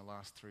weeks, in the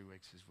last 3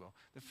 weeks as well,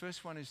 the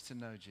first one is to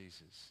know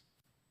Jesus.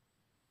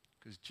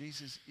 Because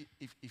Jesus,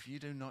 if you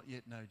do not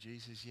yet know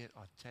Jesus yet,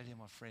 I tell you,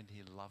 my friend,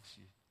 he loves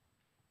you.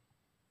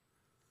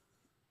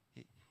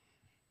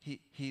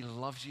 He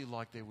loves you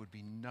like there would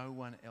be no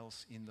one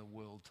else in the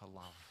world to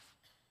love.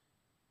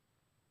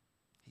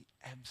 He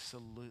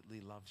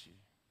absolutely loves you.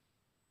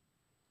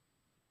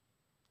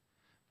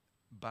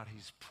 But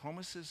his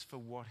promises for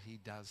what he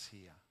does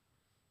here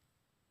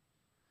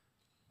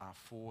are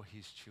for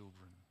his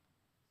children.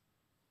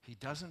 He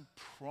doesn't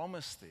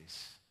promise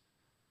this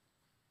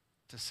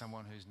to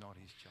someone who's not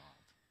his child.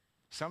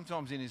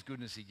 Sometimes in his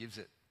goodness he gives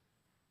it,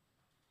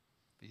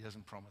 but he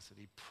doesn't promise it.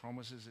 He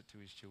promises it to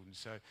his children.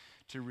 So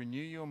to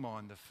renew your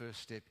mind, the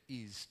first step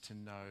is to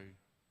know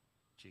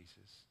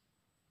Jesus.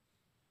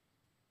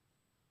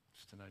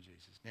 Just to know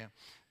Jesus. Now,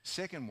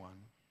 second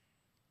one,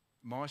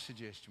 my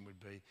suggestion would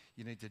be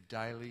you need to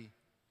daily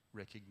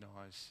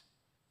recognise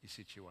your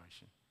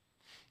situation.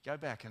 Go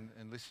back and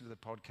listen to the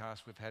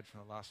podcast we've had from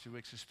the last few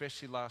weeks,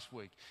 especially last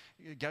week.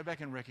 Go back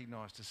and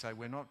recognise to say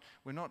we're not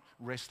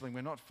wrestling,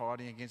 we're not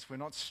fighting against, we're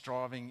not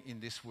striving in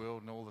this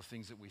world and all the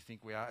things that we think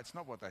we are. It's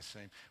not what they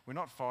seem. We're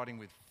not fighting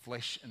with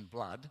flesh and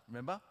blood,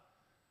 remember?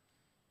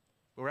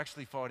 We're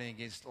actually fighting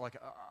against like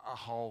a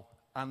whole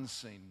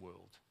unseen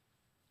world.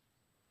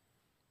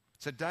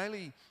 So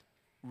daily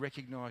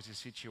recognise your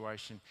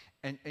situation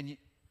and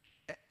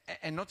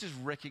not just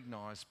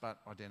recognise but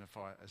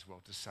identify it as well,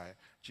 to say it.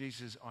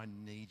 Jesus, I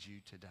need you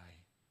today.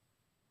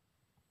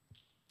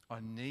 I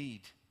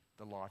need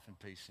the life and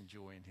peace and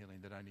joy and healing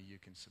that only you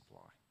can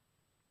supply.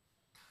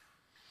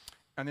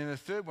 And then the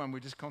third one, we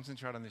just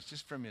concentrate on this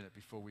just for a minute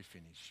before we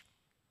finish,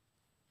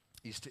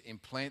 is to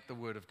implant the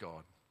Word of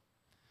God.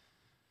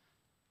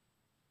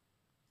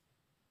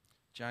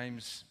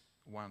 James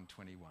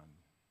 1:21.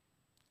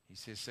 He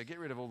says, so get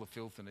rid of all the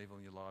filth and evil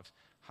in your lives.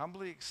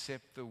 Humbly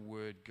accept the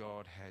word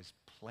God has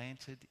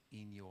planted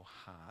in your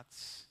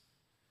hearts,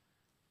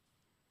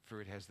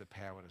 for it has the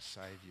power to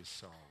save your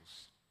souls.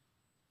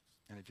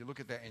 And if you look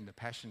at that in the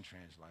Passion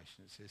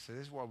Translation, it says, so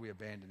this is why we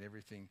abandon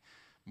everything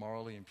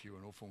morally impure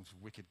and all forms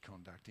of wicked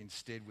conduct.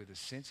 Instead, with a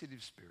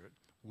sensitive spirit,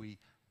 we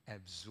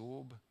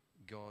absorb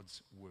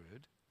God's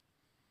word,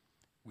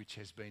 which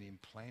has been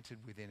implanted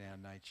within our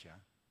nature.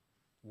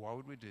 Why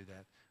would we do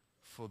that?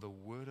 For the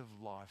word of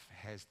life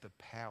has the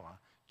power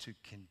to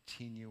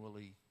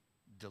continually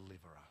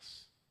deliver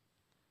us.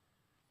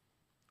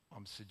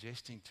 I'm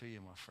suggesting to you,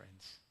 my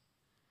friends,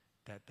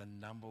 that the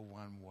number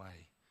one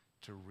way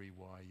to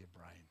rewire your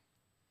brain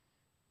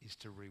is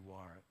to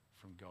rewire it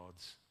from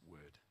God's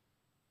word.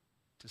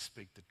 To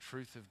speak the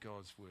truth of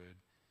God's word,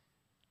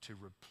 to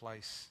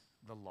replace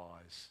the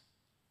lies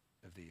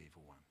of the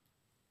evil one.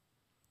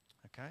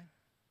 Okay?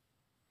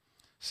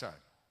 So,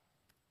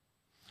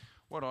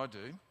 what I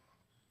do,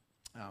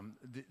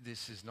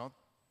 this is not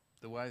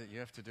the way that you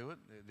have to do it.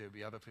 There'll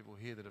be other people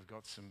here that have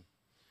got some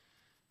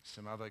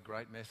other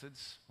great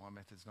methods. My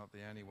method's not the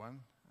only one.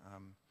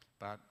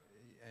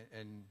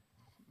 And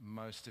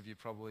most of you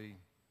probably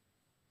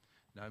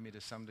know me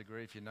to some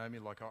degree. If you know me,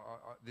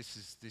 this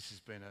has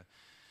been a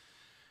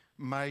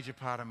major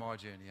part of my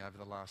journey over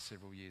the last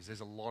several years.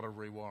 There's a lot of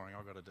rewiring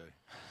I've got to do.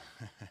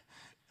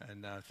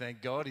 And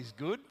thank God he's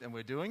good and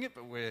we're doing it,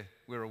 but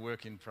we're a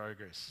work in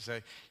progress. So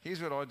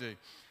here's what I do.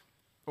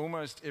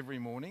 almost every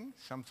morning,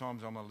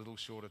 sometimes I'm a little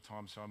short of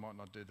time, so I might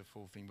not do the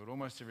full thing, but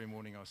almost every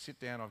morning I sit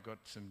down, I've got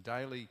some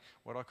daily,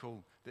 what I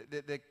call,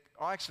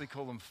 I actually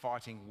call them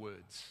fighting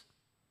words.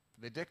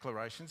 They're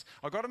declarations.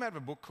 I got them out of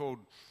a book called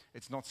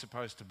It's Not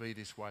Supposed to Be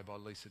This Way by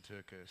Lisa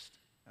Turkhurst.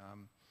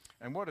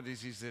 And what it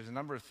is there's a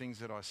number of things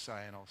that I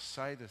say, and I'll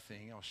say the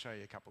thing, I'll show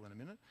you a couple in a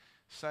minute,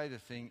 say the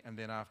thing, and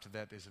then after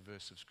that there's a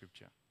verse of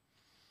scripture.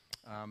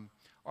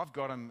 I've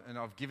got them, and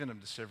I've given them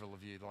to several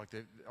of you.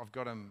 I've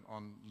got them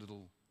on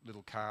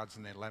little cards,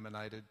 and they're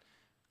laminated.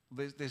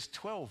 There's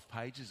 12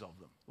 pages of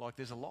them.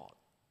 There's a lot,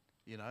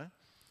 you know.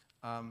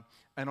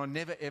 And I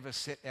never ever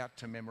set out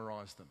to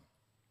memorise them.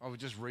 I would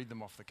just read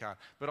them off the card.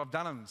 But I've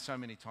done them so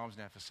many times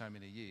now for so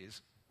many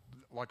years,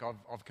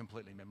 I've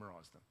completely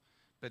memorised them.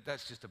 But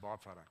that's just a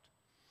byproduct.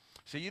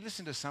 So you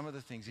listen to some of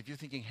the things. If you're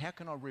thinking, how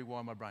can I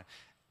rewire my brain?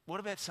 What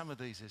about some of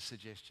these as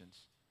suggestions?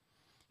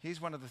 Here's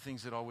one of the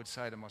things that I would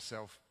say to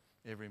myself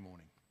every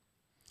morning.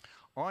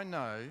 I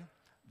know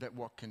that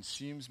what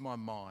consumes my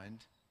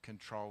mind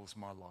controls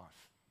my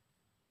life.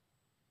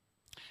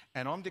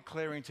 And I'm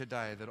declaring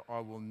today that I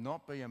will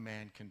not be a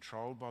man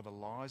controlled by the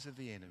lies of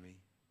the enemy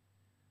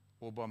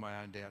or by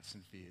my own doubts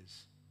and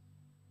fears.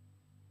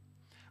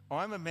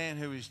 I'm a man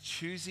who is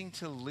choosing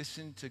to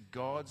listen to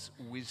God's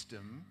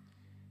wisdom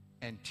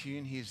and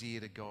tune his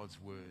ear to God's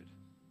word.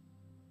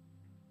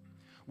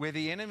 Where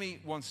the enemy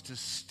wants to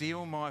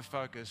steal my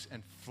focus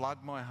and flood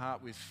my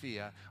heart with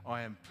fear,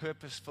 I am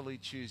purposefully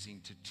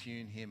choosing to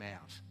tune him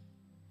out.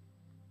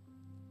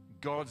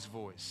 God's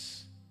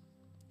voice,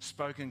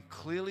 spoken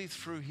clearly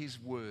through his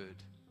word,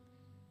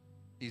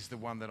 is the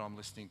one that I'm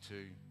listening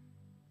to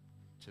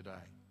today.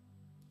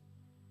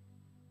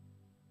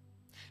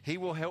 He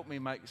will help me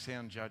make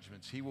sound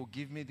judgments. He will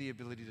give me the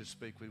ability to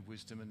speak with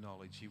wisdom and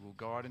knowledge. He will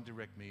guide and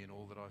direct me in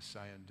all that I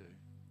say and do.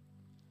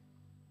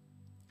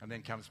 And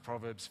then comes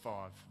Proverbs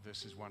 5,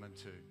 verses 1 and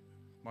 2.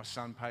 My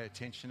son, pay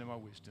attention to my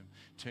wisdom.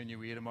 Turn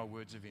your ear to my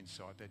words of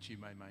insight, that you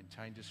may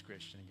maintain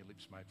discretion and your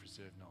lips may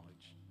preserve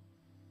knowledge.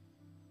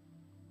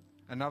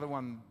 Another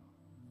one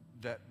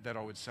that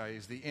I would say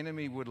is the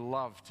enemy would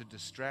love to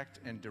distract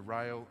and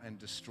derail and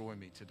destroy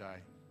me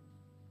today.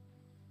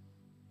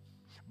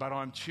 But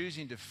I'm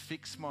choosing to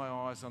fix my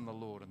eyes on the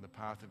Lord and the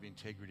path of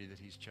integrity that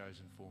he's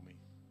chosen for me.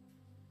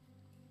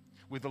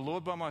 With the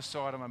Lord by my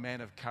side, I'm a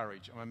man of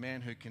courage. I'm a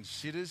man who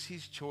considers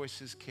his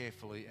choices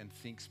carefully and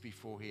thinks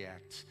before he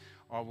acts.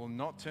 I will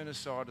not turn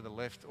aside to the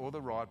left or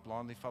the right,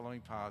 blindly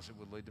following paths that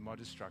would lead to my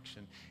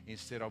destruction.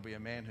 Instead, I'll be a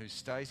man who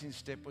stays in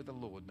step with the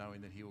Lord,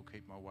 knowing that he will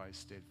keep my ways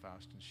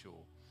steadfast and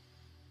sure.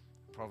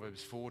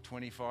 Proverbs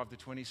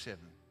 4:25-27.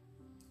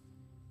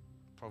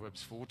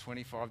 Proverbs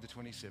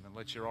 4:25-27.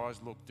 Let your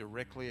eyes look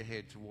directly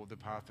ahead toward the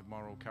path of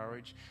moral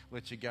courage.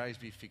 Let your gaze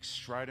be fixed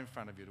straight in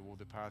front of you toward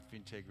the path of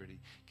integrity.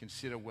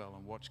 Consider well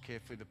and watch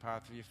carefully the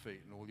path of your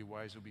feet, and all your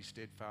ways will be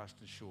steadfast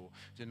and sure.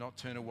 Do not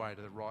turn away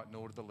to the right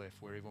nor to the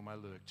left, where evil may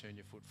lurk. Turn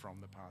your foot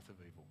from the path of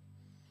evil.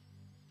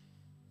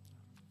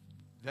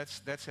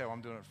 That's how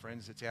I'm doing it,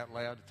 friends. It's out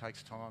loud. It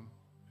takes time.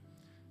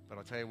 But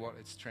I tell you what,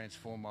 it's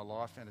transformed my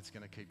life, and it's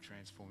going to keep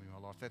transforming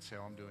my life. That's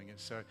how I'm doing it.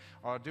 So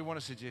I do want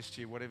to suggest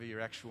to you, whatever your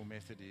actual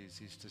method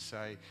is to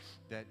say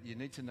that you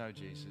need to know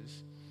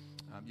Jesus.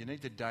 You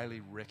need to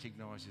daily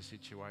recognise your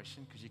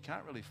situation, because you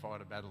can't really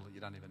fight a battle that you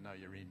don't even know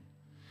you're in.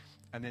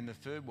 And then the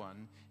third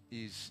one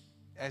is,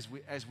 as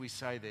we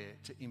say there,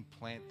 to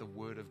implant the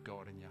word of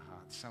God in your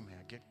heart. Somehow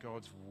get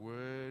God's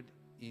word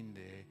in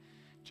there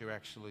to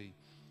actually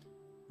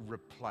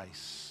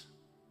replace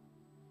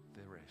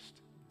the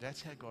rest.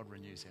 That's how God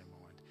renews our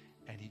mind.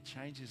 And he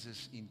changes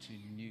us into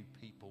new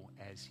people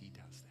as he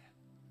does that.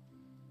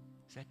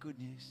 Is that good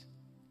news?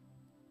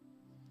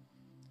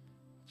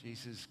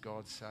 Jesus,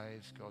 God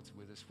saves, God's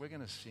with us. We're going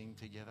to sing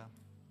together.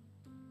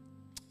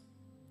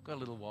 Got a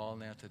little while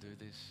now to do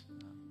this.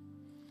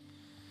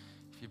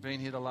 If you've been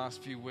here the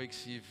last few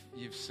weeks,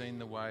 you've seen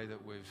the way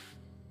that we've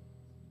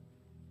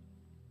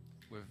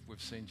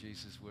seen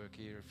Jesus work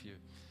here.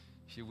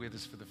 If you're with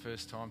us for the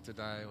first time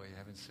today, or you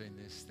haven't seen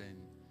this, then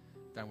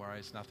don't worry,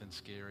 it's nothing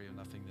scary or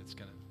nothing that's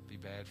going to be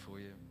bad for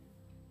you.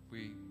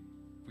 We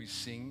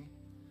sing.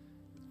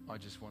 I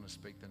just want to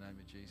speak the name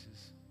of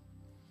Jesus.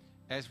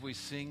 As we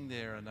sing,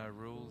 there are no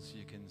rules.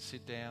 You can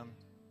sit down.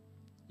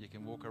 You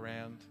can walk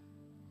around.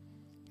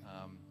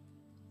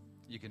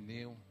 You can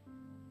kneel.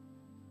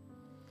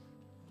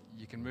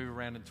 You can move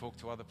around and talk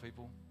to other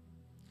people.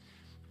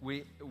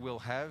 We will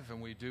have,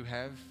 and we do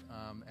have,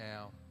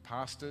 our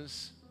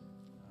pastors.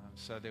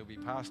 So there'll be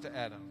Pastor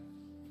Adam,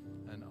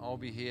 and I'll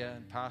be here,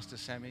 and Pastor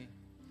Sammy,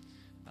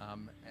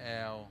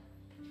 our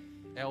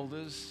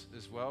elders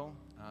as well.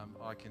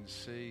 I can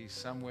see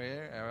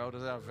somewhere our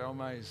elders, our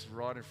Velma is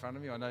right in front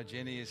of me. I know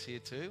Jenny is here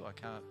too.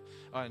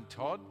 And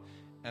Todd,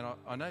 and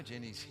I know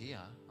Jenny's here.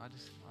 I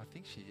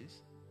think she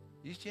is.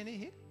 Is Jenny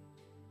here?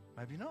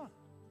 Maybe not.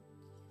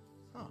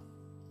 Oh,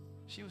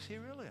 she was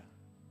here earlier.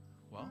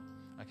 Well,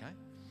 okay.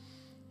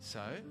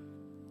 So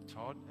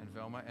Todd and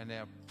Velma and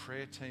our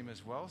prayer team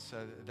as well.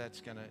 So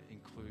that's going to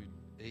include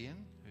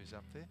Ian, who's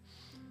up there.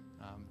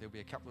 There'll be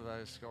a couple of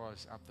those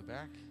guys up the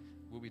back.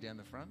 we'll be down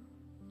the front.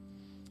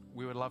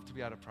 We would love to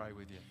be able to pray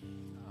with you.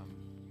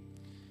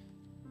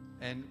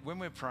 And when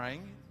we're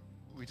praying,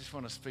 we just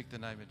want to speak the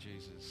name of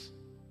Jesus.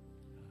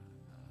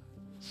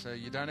 So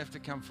you don't have to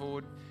come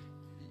forward.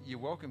 You're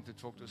welcome to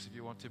talk to us if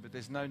you want to, but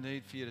there's no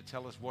need for you to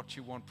tell us what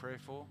you want prayer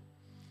for.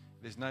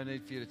 There's no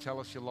need for you to tell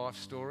us your life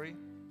story.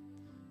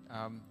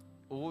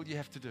 All you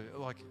have to do,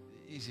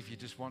 is if you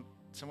just want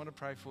someone to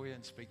pray for you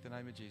and speak the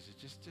name of Jesus,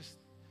 just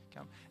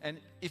come. And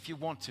if you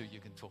want to, you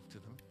can talk to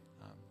them.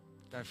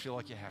 Don't feel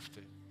like you have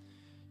to.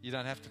 You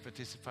don't have to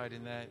participate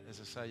in that.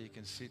 As I say, you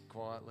can sit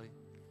quietly.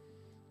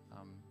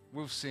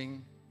 We'll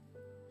sing,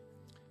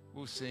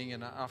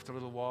 and after a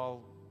little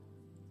while,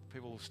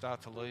 people will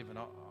start to leave, and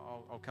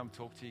I'll come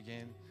talk to you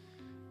again,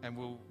 and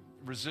we'll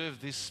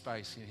reserve this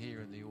space in here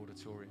in the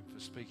auditorium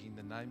for speaking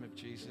the name of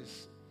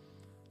Jesus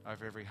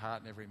over every heart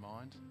and every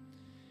mind.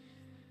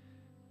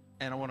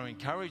 And I want to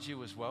encourage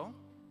you as well,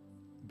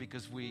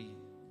 because we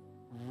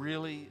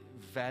really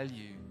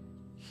value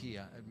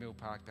here at Mill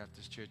Park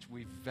Baptist Church,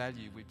 we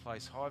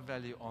place high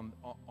value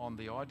on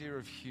the idea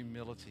of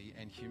humility,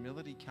 and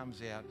humility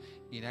comes out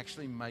in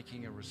actually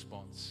making a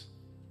response.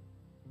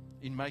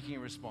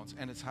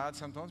 And it's hard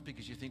sometimes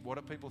because you think, what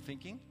are people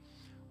thinking?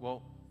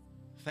 Well,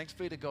 thanks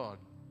be to God.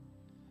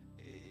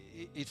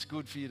 It's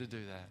good for you to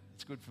do that.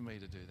 It's good for me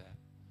to do that.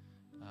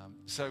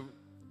 So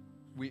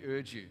we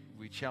urge you,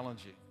 we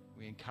challenge you,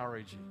 we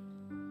encourage you.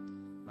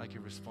 Make a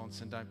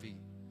response, and don't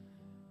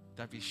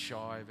be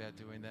shy about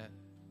doing that.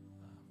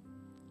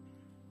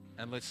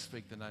 And let's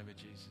speak the name of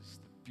Jesus,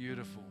 the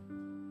beautiful,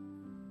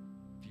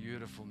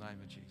 beautiful name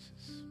of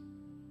Jesus.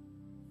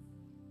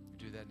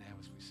 We do that now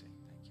as we sing.